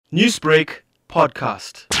Newsbreak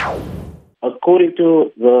Podcast. According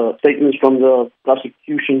to the statements from the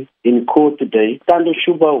prosecution in court today, Thando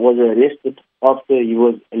Shuba was arrested after he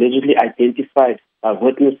was allegedly identified by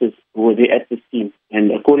witnesses who were there at the scene.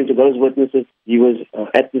 And according to those witnesses, he was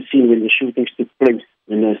at the scene when the shootings took place,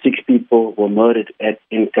 when 6 people were murdered at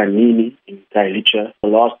Enkanini in Khayelitsha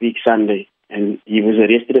last week Sunday. And he was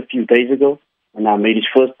arrested a few days ago and now made his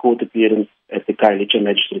first court appearance at the Khayelitsha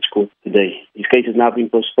Magistrate court today. His case has now been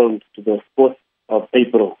postponed to the 4th of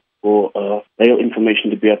April for bail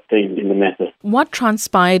information to be obtained in the matter. What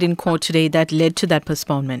transpired in court today that led to that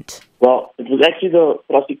postponement? Well, it was actually the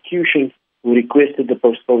prosecution who requested the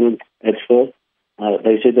postponement at first.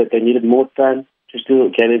 They said that they needed more time just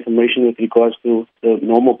to get information with regards to the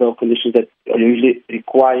normal bail conditions that are usually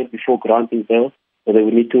required before granting bail. So they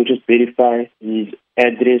would need to just verify his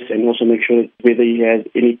address and also make sure whether he has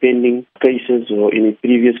any pending cases or any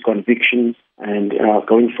previous convictions. And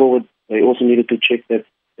going forward, they also needed to check that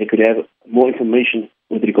they could have more information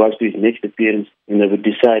with regards to his next appearance, and they would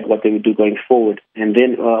decide what they would do going forward. And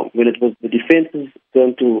then when it was the defense's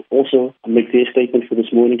turn to also make their statement for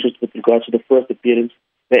this morning, just with regards to the first appearance,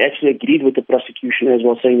 they actually agreed with the prosecution as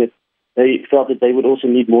well, saying that they felt that they would also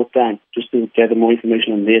need more time just to gather more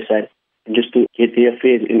information on their side and just to get their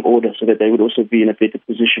affairs in order so that they would also be in a better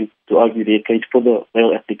position to argue their case for the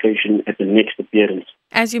bail application at the next appearance.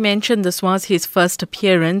 As you mentioned, this was his first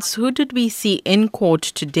appearance. Who did we see in court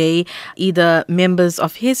today, either members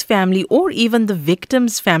of his family or even the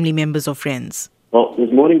victim's family members or friends? Well,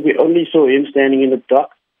 this morning we only saw him standing in the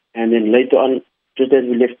dock, and then later on, just as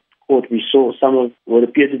we left court, we saw some of what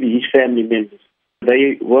appeared to be his family members.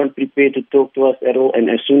 They weren't prepared to talk to us at all, and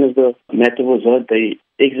as soon as the matter was heard, they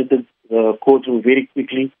exited the courtroom very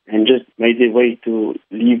quickly and just made their way to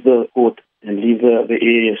leave the court and leave the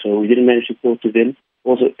area. So we didn't manage to talk to them.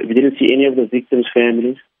 Also, we didn't see any of the victims'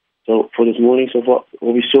 families. So for this morning, so far,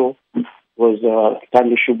 what we saw was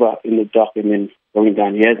Thando Shuba in the dock and then going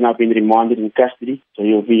down. He has now been remanded in custody, so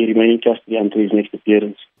he'll be remaining in custody until his next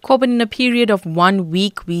appearance. Corbin, in a period of 1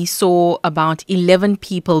 week, we saw about 11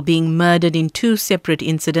 people being murdered in 2 separate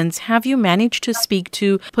incidents. Have you managed to speak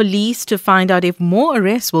to police to find out if more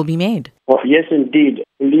arrests will be made? Well, yes, indeed.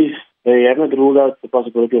 Police, they have not ruled out the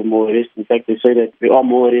possibility of more arrests. In fact, they say that there are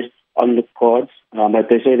more arrests on the cards, but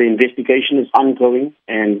they say the investigation is ongoing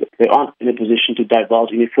and they aren't in a position to divulge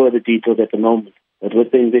any further details at the moment. But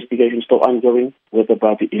with the investigation still ongoing, with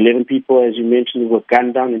about 11 people, as you mentioned, who were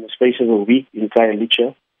gunned down in the space of a week in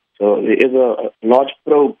Khayelitsha. So there is a large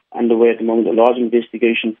probe underway at the moment, a large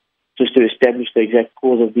investigation just to establish the exact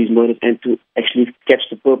cause of these murders and to actually catch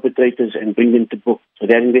the perpetrators and bring them to book. So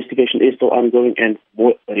that investigation is still ongoing and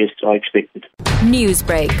more arrests are expected.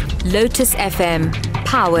 Newsbreak, Lotus FM,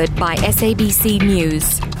 powered by SABC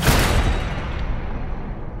News.